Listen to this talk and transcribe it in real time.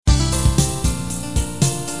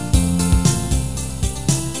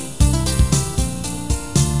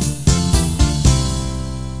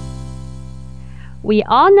We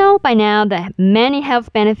all know by now the many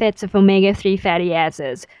health benefits of omega-3 fatty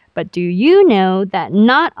acids, but do you know that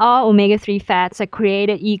not all omega-3 fats are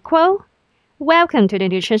created equal? Welcome to the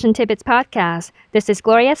Nutrition Tidbits podcast. This is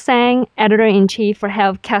Gloria Sang, editor-in-chief for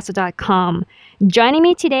healthcastle.com. Joining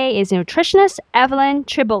me today is nutritionist Evelyn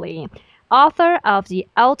Tribole, author of The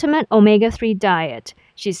Ultimate Omega-3 Diet.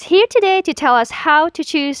 She's here today to tell us how to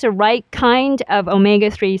choose the right kind of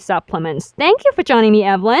omega-3 supplements. Thank you for joining me,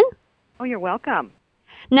 Evelyn. Oh, you're welcome.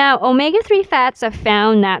 Now, omega-3 fats are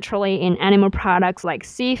found naturally in animal products like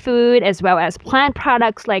seafood as well as plant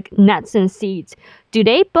products like nuts and seeds. Do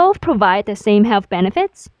they both provide the same health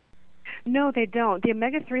benefits? No, they don't. The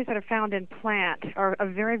omega-3s that are found in plant are a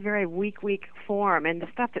very, very weak form, and the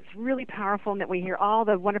stuff that's really powerful and that we hear all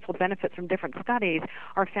the wonderful benefits from different studies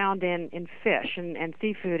are found in fish and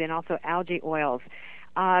seafood and also algae oils.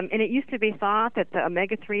 And it used to be thought that the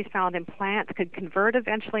omega-3s found in plants could convert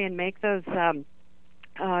eventually and make those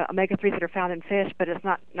omega-3s that are found in fish, but it's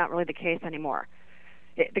not really the case anymore.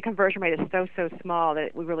 The conversion rate is so small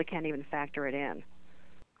that we really can't even factor it in.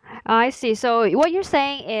 I see. So what you're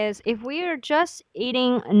saying is if we are just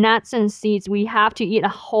eating nuts and seeds, we have to eat a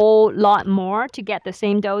whole lot more to get the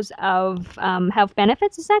same dose of health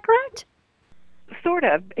benefits. Is that correct? Sort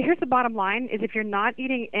of. Here's the bottom line: is if you're not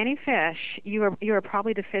eating any fish, you are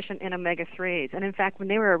probably deficient in omega-3s. And in fact, when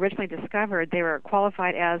they were originally discovered, they were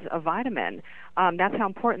qualified as a vitamin. That's how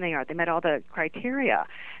important they are. They met all the criteria.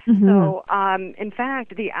 Mm-hmm. So, in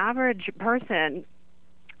fact, the average person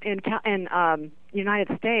in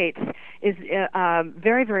United States is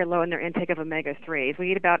very low in their intake of omega-3s.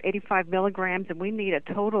 We eat about 85 milligrams, and we need a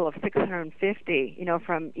total of 650,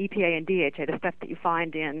 from EPA and DHA, the stuff that you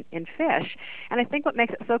find in fish. And I think what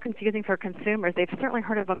makes it so confusing for consumers, they've certainly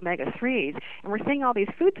heard of omega-3s, and we're seeing all these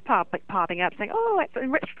foods popping up saying, oh, it's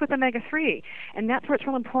enriched with omega-3. And that's where it's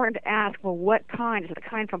real important to ask, well, what kind? Is it the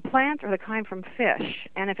kind from plant or the kind from fish?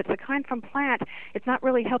 And if it's the kind from plant, it's not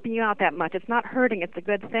really helping you out that much. It's not hurting. It's a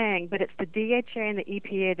good thing, but it's the DHA and the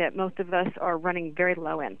EPA that most of us are running very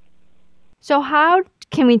low in. So how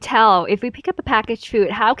can we tell if we pick up a packaged food?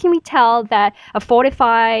 How can we tell that foods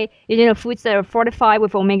that are fortified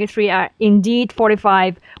with omega-3 are indeed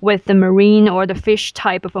fortified with the marine or the fish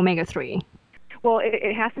type of omega-3? Well,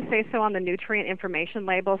 it has to say so on the nutrient information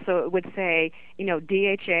label, so it would say,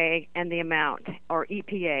 DHA and the amount, or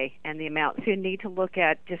EPA and the amount. So you need to look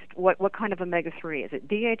at just what kind of omega-3. Is it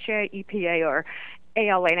DHA, EPA, or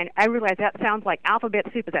ALA? And I realize that sounds like alphabet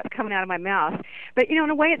soup as that's coming out of my mouth. But, in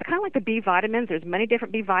a way, it's kind of like the B vitamins. There's many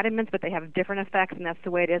different B vitamins, but they have different effects, and that's the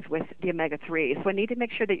way it is with the omega-3. So I need to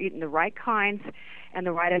make sure that you're eating the right kinds and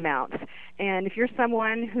the right amounts. And if you're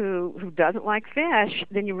someone who doesn't like fish,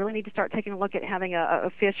 then you really need to start taking a look at having a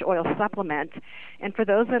fish oil supplement. And for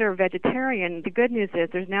those that are vegetarian, the good news is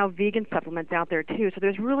there's now vegan supplements out there too. So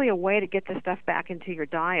there's really a way to get this stuff back into your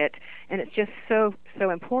diet, and it's just so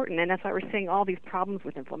important. And that's why we're seeing all these problems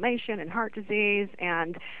with inflammation and heart disease.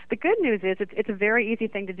 And the good news is it's a very easy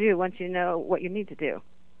thing to do once you know what you need to do.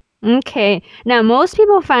 Okay. Now, most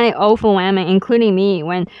people find it overwhelming, including me,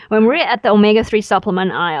 when we're at the omega-3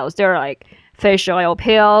 supplement aisles. There are like fish oil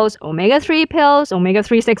pills, omega-3 pills,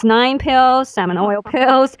 omega-369 pills, salmon oil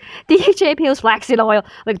pills, DHA pills, flaxseed oil.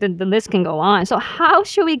 Like the list can go on. So how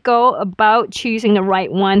should we go about choosing the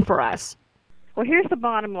right one for us? Well, here's the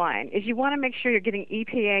bottom line, is you want to make sure you're getting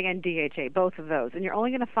EPA and DHA, both of those. And you're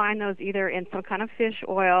only going to find those either in some kind of fish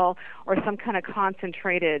oil or some kind of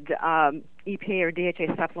concentrated EPA or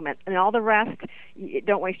DHA supplement. And all the rest,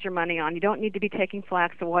 don't waste your money on. You don't need to be taking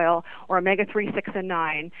flax oil or omega-3, 6, and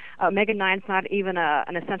 9. Omega-9 is not even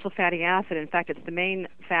an essential fatty acid. In fact, it's the main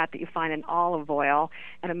fat that you find in olive oil.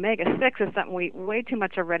 And omega-6 is something we way too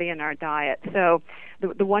much already in our diet. So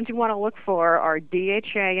the ones you want to look for are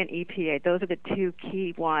DHA and EPA. Those are the two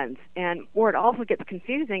key ones. And where it also gets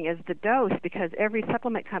confusing is the dose, because every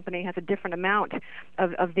supplement company has a different amount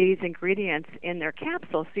of these ingredients in their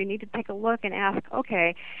capsules. So you need to take a look and ask,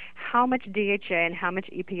 okay, how much DHA and how much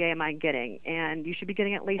EPA am I getting? And you should be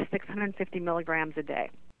getting at least 650 milligrams a day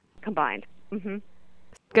combined. Mm-hmm.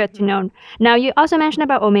 Good to know. Now, you also mentioned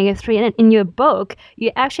about omega-3, and in your book, you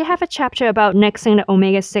actually have a chapter about nixing the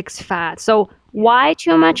omega-6 fat. So why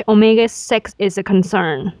too much omega-6 is a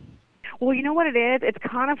concern? Well, you know what it is? It's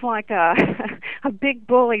kind of like a big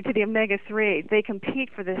bully to the omega-3s. They compete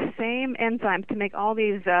for the same enzymes to make all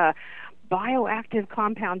these bioactive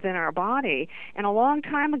compounds in our body. And a long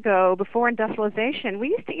time ago, before industrialization, we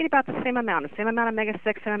used to eat about the same amount of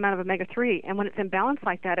omega-6, same amount of omega-3. And when it's imbalanced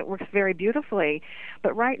like that, it works very beautifully.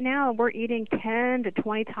 But right now, we're eating 10 to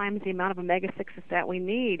 20 times the amount of omega-6s that we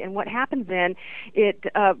need. And what happens then, it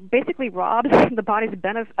basically robs the body's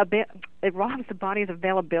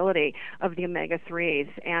availability of the omega-3s.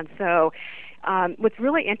 And so what's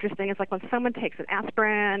really interesting is like when someone takes an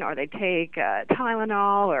aspirin or they take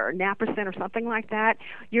Tylenol or Naproxen or something like that,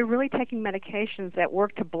 you're really taking medications that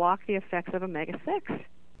work to block the effects of omega-6.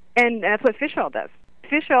 And that's what fish oil does.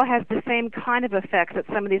 Fish oil has the same kind of effects that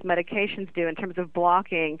some of these medications do in terms of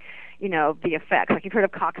blocking, the effects. Like you've heard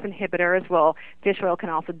of COX inhibitors. Well, fish oil can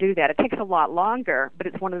also do that. It takes a lot longer, but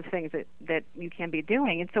it's one of the things that you can be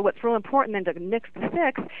doing. And so what's real important then to nix the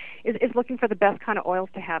 6 is looking for the best kind of oils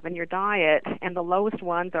to have in your diet. And the lowest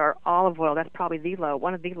ones are olive oil. That's probably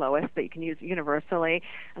one of the lowest that you can use universally.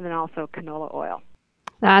 And then also canola oil.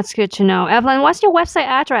 That's good to know. Evelyn, what's your website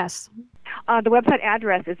address? The website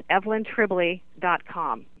address is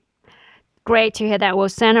evelyntribole.com. Great to hear that. We'll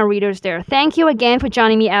send our readers there. Thank you again for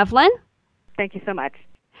joining me, Evelyn. Thank you so much.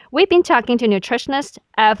 We've been talking to nutritionist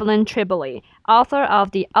Evelyn Tribole, author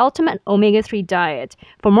of The Ultimate Omega-3 Diet.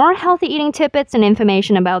 For more healthy eating tidbits and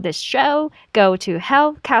information about this show, go to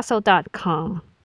healthcastle.com.